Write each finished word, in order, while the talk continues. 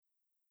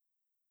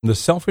The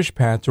Selfish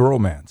Path to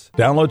Romance.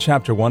 Download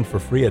Chapter 1 for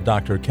free at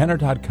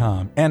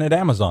drkenner.com and at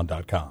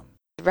amazon.com.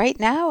 Right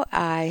now,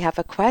 I have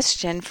a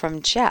question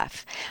from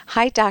Jeff.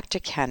 Hi, Dr.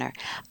 Kenner.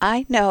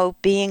 I know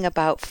being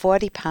about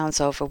 40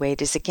 pounds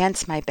overweight is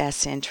against my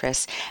best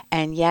interests,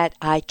 and yet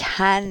I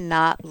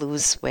cannot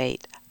lose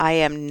weight. I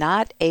am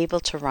not able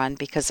to run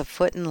because of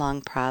foot and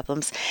lung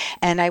problems,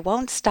 and I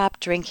won't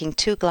stop drinking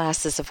 2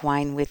 glasses of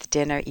wine with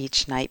dinner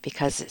each night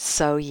because it's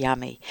so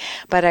yummy.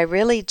 But I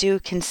really do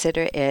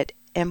consider it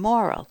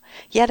immoral,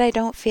 yet I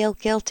don't feel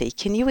guilty.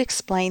 Can you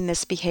explain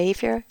this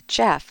behavior?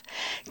 Jeff,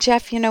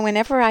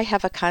 whenever I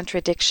have a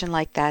contradiction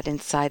like that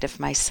inside of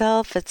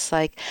myself, it's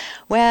like,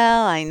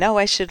 well, I know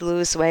I should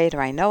lose weight,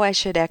 or I know I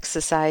should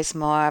exercise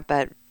more,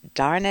 but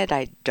darn it,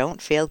 I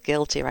don't feel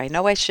guilty. Or I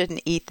know I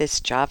shouldn't eat this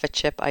Java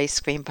chip ice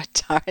cream,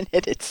 but darn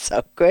it, it's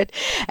so good,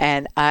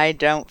 and I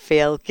don't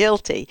feel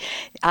guilty.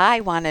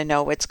 I want to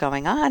know what's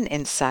going on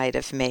inside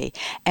of me.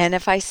 And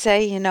if I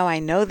say, I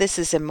know this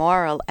is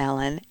immoral,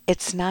 Ellen,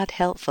 it's not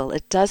helpful.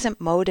 It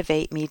doesn't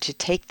motivate me to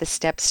take the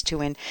steps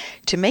to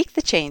make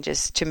the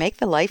changes, to make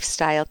the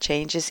lifestyle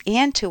changes,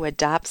 and to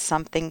adopt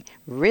something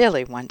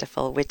really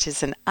wonderful, which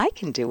is an I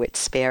can do it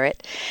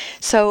spirit.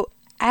 So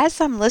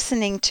as I'm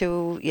reading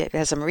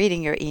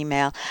your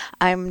email,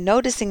 I'm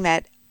noticing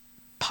that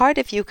part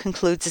of you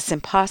concludes it's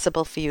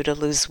impossible for you to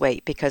lose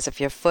weight because of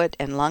your foot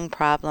and lung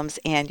problems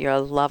and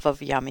your love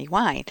of yummy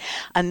wine.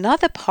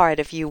 Another part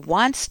of you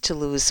wants to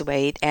lose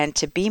weight and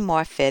to be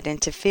more fit and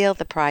to feel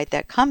the pride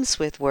that comes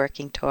with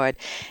working toward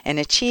and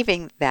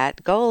achieving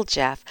that goal,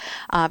 Jeff,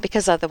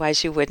 because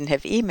otherwise you wouldn't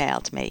have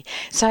emailed me.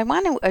 So I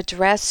want to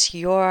address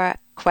your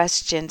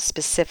question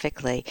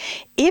specifically.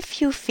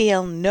 If you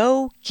feel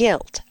no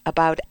guilt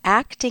about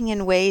acting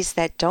in ways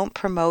that don't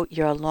promote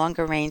your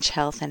longer range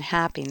health and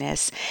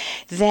happiness,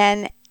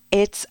 then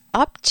it's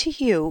up to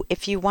you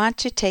if you want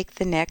to take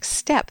the next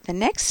step. The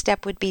next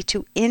step would be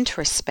to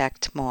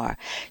introspect more,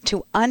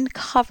 to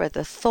uncover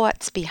the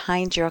thoughts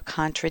behind your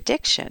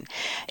contradiction.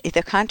 If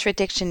the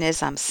contradiction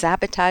is I'm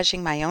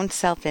sabotaging my own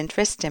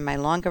self-interest and my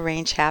longer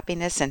range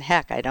happiness, and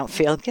heck, I don't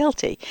feel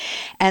guilty.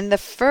 And the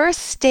first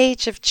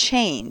stage of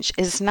change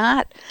is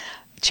not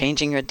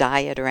changing your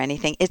diet or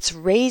anything. It's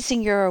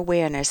raising your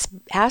awareness,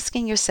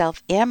 asking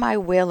yourself, am I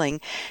willing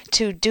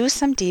to do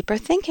some deeper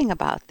thinking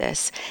about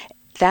this?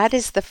 That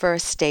is the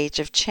first stage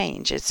of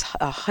change. It's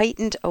a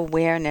heightened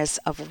awareness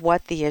of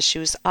what the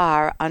issues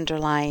are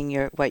underlying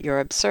what you're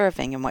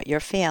observing and what you're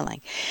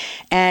feeling.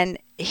 And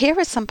here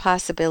are some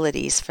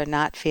possibilities for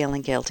not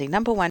feeling guilty.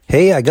 Number one.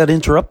 Hey, I got to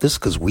interrupt this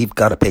because we've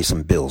got to pay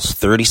some bills.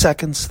 30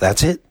 seconds,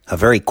 that's it. A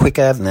very quick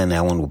ad, and then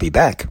Ellen will be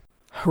back.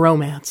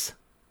 Romance.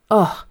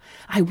 Ugh,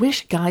 I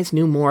wish guys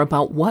knew more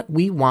about what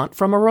we want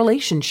from a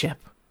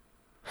relationship.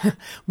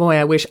 Boy,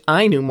 I wish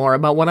I knew more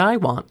about what I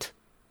want.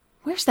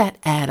 Where's that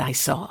ad I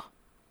saw?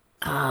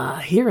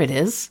 Here it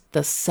is.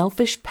 The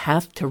Selfish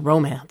Path to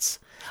Romance.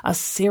 A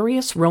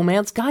serious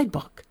romance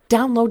guidebook.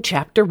 Download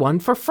Chapter 1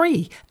 for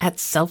free at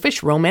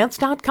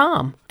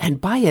selfishromance.com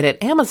and buy it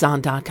at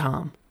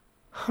amazon.com.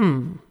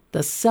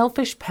 The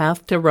Selfish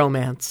Path to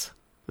Romance.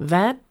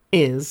 That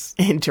is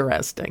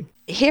interesting.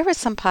 Here are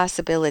some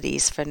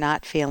possibilities for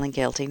not feeling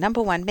guilty.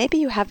 Number one, maybe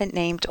you haven't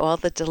named all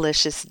the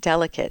delicious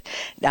I'm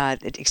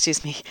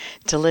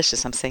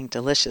saying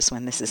delicious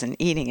when this is an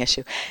eating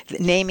issue,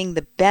 naming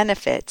the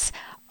benefits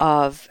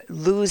of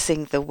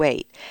losing the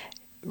weight.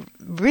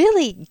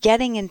 Really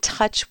getting in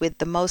touch with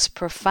the most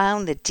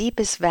profound, the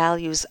deepest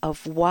values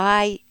of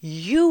why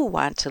you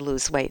want to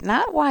lose weight.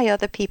 Not why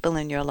other people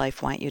in your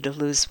life want you to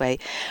lose weight,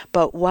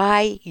 but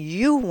why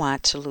you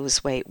want to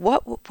lose weight.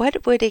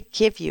 What would it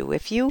give you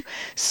if you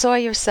saw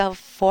yourself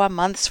 4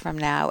 months from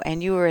now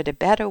and you were at a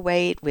better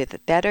weight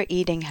with better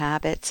eating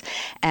habits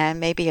and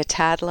maybe a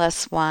tad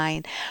less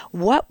wine?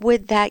 What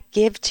would that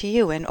give to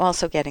you? And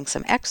also getting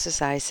some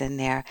exercise in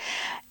there.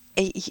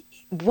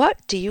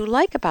 What do you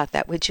like about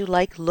that? Would you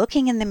like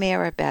looking in the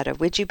mirror better?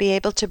 Would you be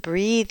able to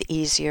breathe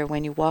easier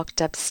when you walked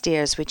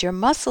upstairs? Would your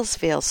muscles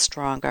feel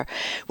stronger?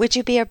 Would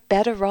you be a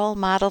better role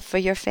model for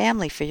your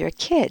family, for your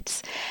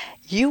kids?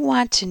 You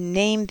want to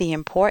name the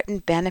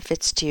important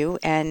benefits to you,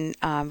 and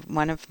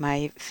one of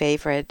my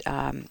favorite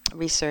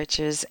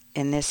researchers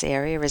in this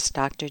area is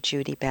Dr.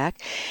 Judy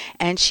Beck,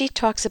 and she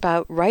talks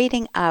about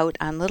writing out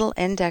on little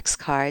index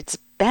cards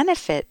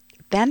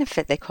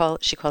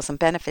she calls them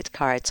benefit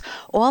cards,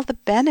 all the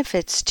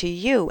benefits to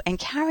you, and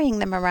carrying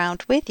them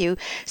around with you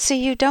so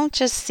you don't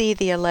just see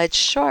the alleged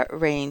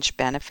short-range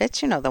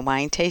benefits, the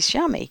wine tastes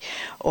yummy,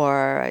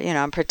 or,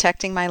 I'm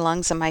protecting my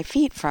lungs and my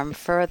feet from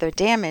further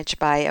damage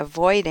by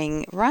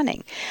avoiding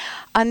running.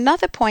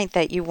 Another point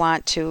that you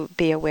want to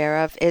be aware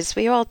of is,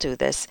 we all do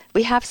this,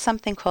 we have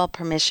something called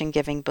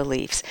permission-giving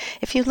beliefs.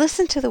 If you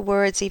listen to the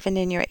words even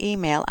in your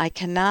email, I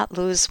cannot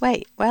lose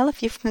weight. Well,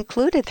 if you've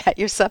concluded that,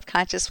 your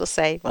subconscious will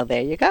say, well,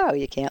 there you go.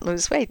 You can't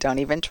lose weight. Don't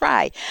even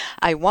try.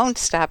 I won't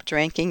stop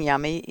drinking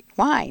yummy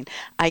wine.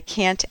 I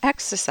can't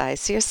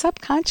exercise. So your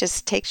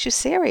subconscious takes you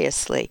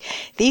seriously.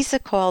 These are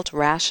called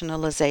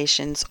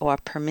rationalizations or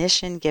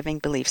permission-giving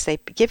beliefs. They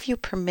give you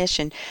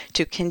permission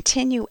to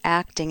continue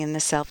acting in the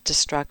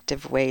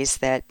self-destructive ways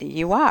that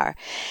you are.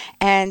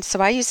 And so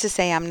I used to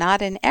say, I'm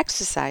not an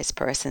exercise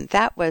person.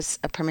 That was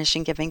a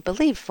permission-giving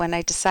belief. When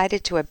I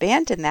decided to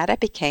abandon that,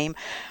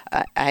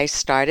 I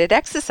started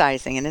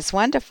exercising, and it's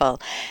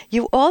wonderful.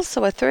 You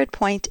also, a third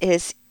point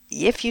is,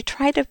 if you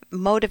try to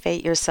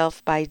motivate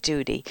yourself by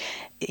duty,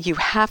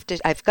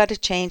 I've got to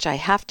change, I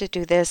have to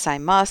do this, I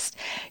must,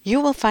 you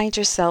will find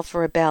yourself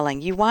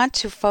rebelling. You want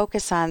to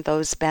focus on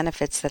those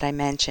benefits that I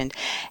mentioned.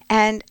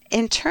 And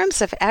in terms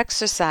of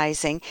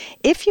exercising,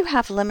 if you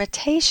have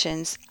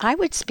limitations, I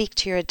would speak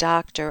to your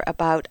doctor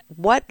about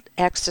what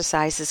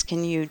exercises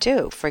can you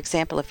do. For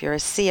example, if you're a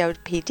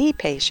COPD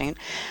patient,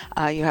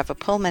 you have a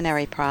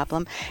pulmonary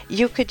problem,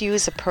 you could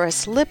use a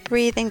pursed lip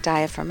breathing,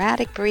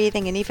 diaphragmatic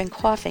breathing, and even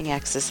coughing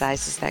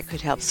exercises that could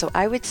help. So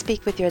I would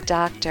speak with your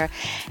doctor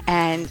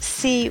and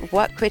see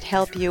what could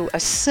help you,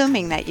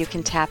 assuming that you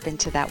can tap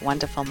into that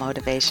wonderful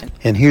motivation.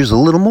 And here's a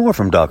little more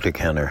from Dr.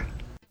 Kenner.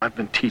 I've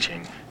been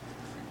teaching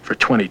for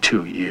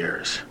 22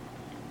 years.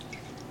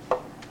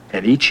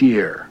 And each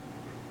year,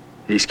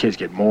 these kids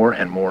get more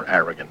and more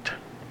arrogant.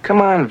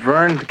 Come on,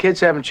 Vern. The kids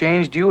haven't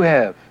changed. You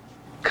have.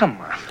 Come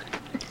on.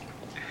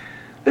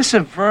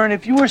 Listen, Vern,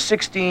 if you were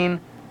 16,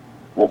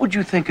 what would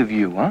you think of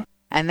you, huh?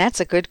 And that's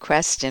a good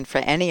question for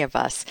any of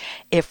us.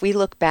 If we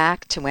look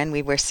back to when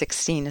we were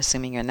 16,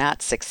 assuming you're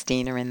not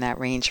 16 or in that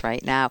range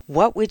right now,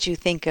 what would you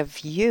think of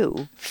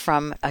you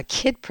from a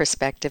kid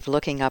perspective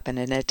looking up at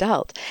an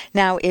adult?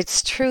 Now,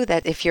 it's true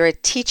that if you're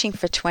teaching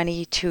for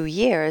 22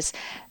 years,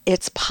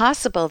 it's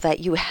possible that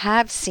you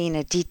have seen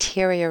a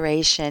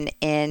deterioration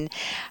in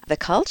the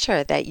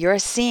culture, that you're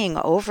seeing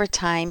over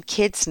time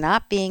kids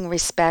not being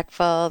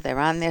respectful, they're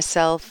on their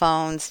cell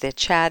phones, they're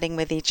chatting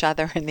with each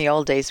other. In the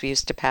old days, we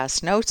used to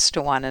pass notes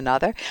to one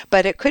another.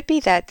 But it could be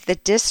that the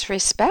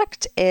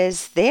disrespect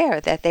is there,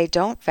 that they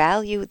don't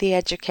value the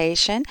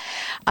education.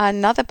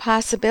 Another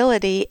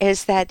possibility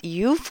is that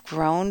you've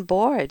grown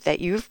bored, that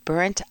you've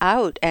burnt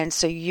out, and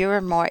so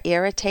you're more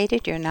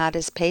irritated, you're not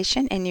as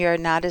patient, and you're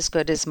not as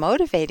good as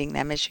motivating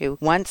them as you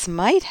once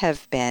might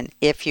have been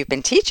if you've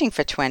been teaching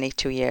for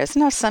 22 years.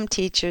 Now, some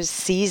teachers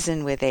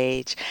season with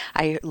age.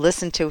 I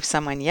listened to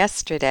someone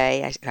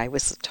yesterday. I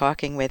was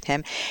talking with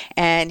him,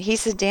 and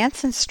he's a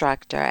dance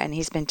instructor, and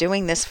he's been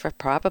doing this for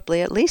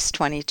probably at least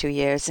 22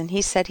 years, and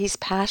he said he's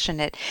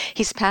passionate.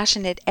 He's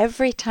passionate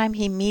every time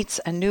he meets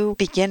a new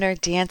beginner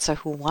dancer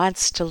who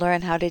wants to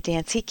learn how to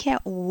dance. He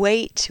can't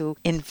wait to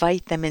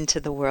invite them into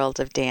the world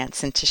of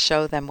dance and to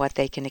show them what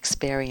they can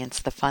experience,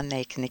 the fun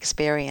they can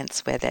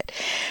experience with it.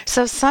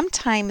 So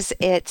sometimes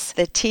it's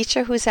the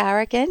teacher who's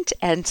arrogant,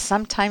 and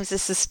sometimes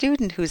it's the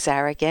student who's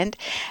arrogant.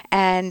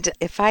 And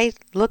if I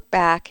look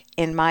back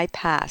in my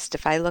past,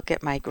 if I look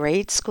at my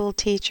grade school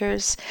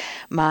teachers,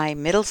 my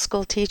middle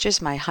school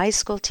teachers, my high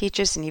school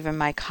teachers, and even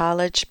my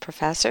college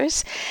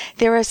professors,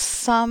 there are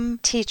some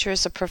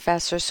teachers or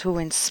professors who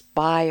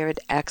inspired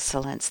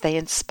excellence. They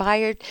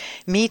inspired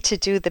me to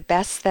do the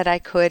best that I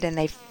could, and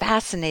they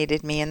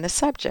fascinated me in the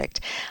subject.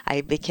 I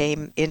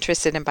became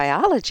interested in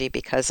biology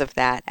because of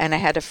that. And I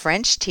had a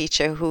French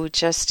teacher who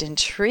just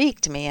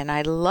intrigued me, and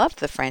I loved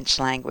the French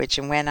language,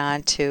 and went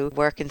on to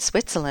work in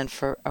Switzerland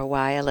for a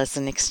while as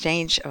an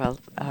exchange.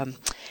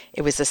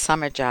 It was a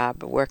summer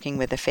job working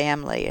with a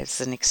family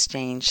as an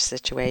exchange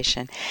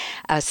situation.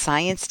 A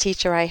science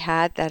teacher I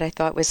had that I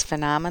thought was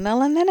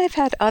phenomenal, and then I've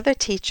had other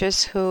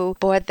teachers who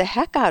bored the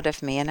heck out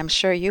of me, and I'm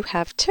sure you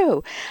have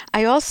too.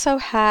 I also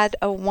had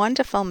a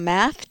wonderful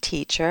math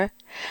teacher,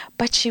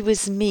 but she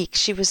was meek.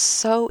 She was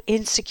so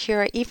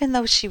insecure. Even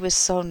though she was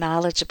so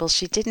knowledgeable,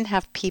 she didn't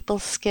have people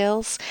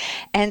skills.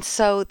 And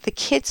so the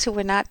kids who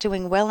were not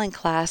doing well in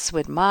class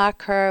would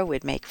mock her,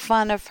 would make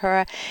fun of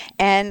her.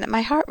 And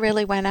my heart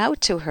really went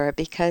out to her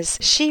because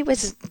she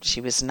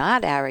was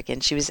not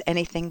arrogant. She was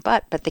anything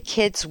but the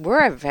kids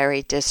were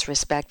very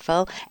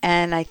disrespectful.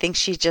 And I think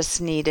she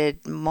just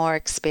needed more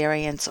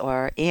experience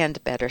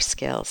and better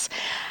skills.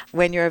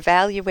 When you're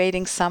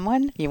evaluating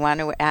someone, you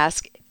want to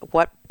ask,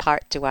 what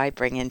part do I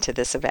bring into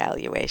this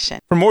evaluation?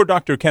 For more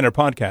Dr. Kenner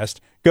podcast,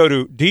 go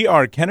to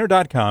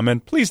drkenner.com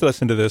and please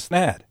listen to this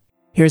ad.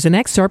 Here's an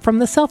excerpt from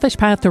The Selfish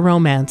Path to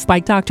Romance by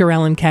Dr.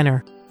 Ellen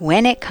Kenner.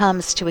 When it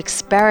comes to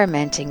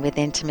experimenting with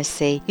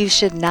intimacy, you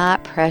should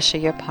not pressure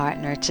your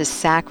partner to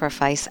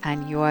sacrifice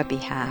on your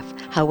behalf.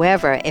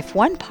 However, if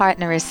one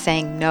partner is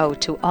saying no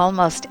to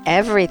almost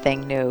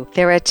everything new,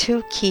 there are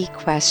two key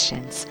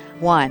questions.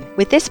 1.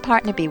 Would this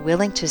partner be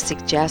willing to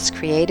suggest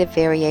creative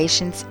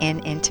variations in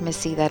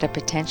intimacy that are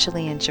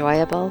potentially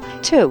enjoyable?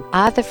 2.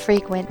 Are the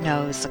frequent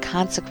no's a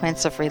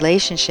consequence of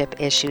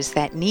relationship issues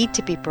that need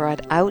to be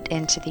brought out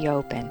into the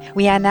open?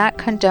 We are not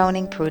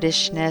condoning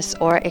prudishness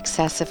or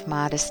excessive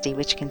modesty,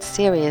 which can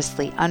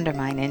seriously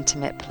undermine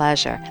intimate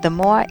pleasure. The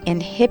more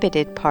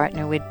inhibited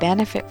partner would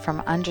benefit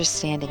from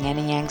understanding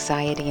any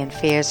anxiety and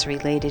fears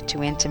related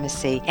to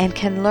intimacy and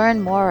can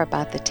learn more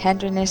about the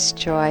tenderness,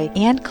 joy,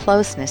 and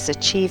closeness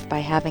achieved by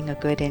having a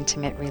good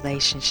intimate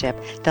relationship.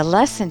 The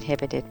less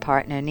inhibited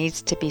partner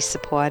needs to be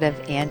supportive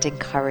and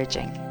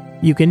encouraging.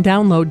 You can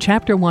download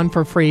Chapter 1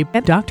 for free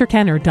at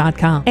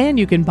drkenner.com, and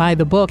you can buy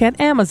the book at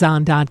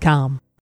amazon.com.